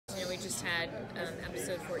just had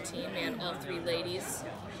episode 14. We had all 3 ladies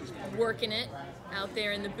working it out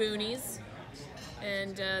there in the boonies,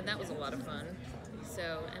 and that was a lot of fun.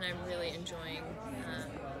 So, and I'm really enjoying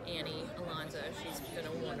Annie Alonzo. She's been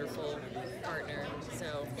a wonderful partner.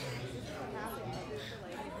 So,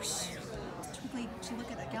 to look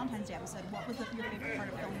at that Valentine's Day episode, what was your favorite part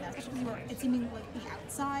of filming that? Especially because it seeming like the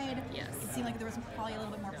outside. Yes. It seemed like there was probably a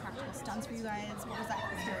little bit more practical stunts for you guys. What was that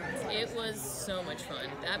experience like? It was so much fun.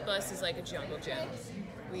 That bus is like a jungle gym.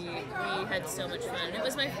 We had so much fun. It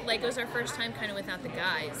was it was our first time kind of without the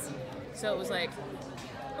guys. So it was like,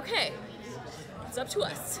 okay, it's up to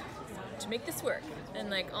us to make this work. And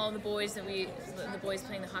like all the boys the boys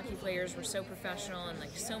playing the hockey players were so professional and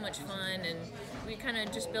like so much fun, and we kind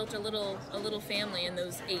of just built a little family in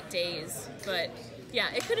those 8 days. But yeah,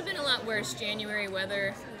 it could have been a lot worse. January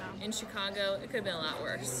weather in Chicago, it could have been a lot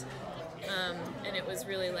worse. And it was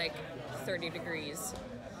really like 30 degrees,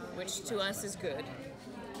 which to us is good.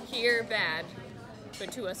 Here, bad,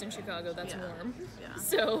 but to us in Chicago, that's warm. Yeah.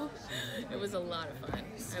 So it was a lot of fun.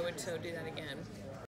 I would so do that again.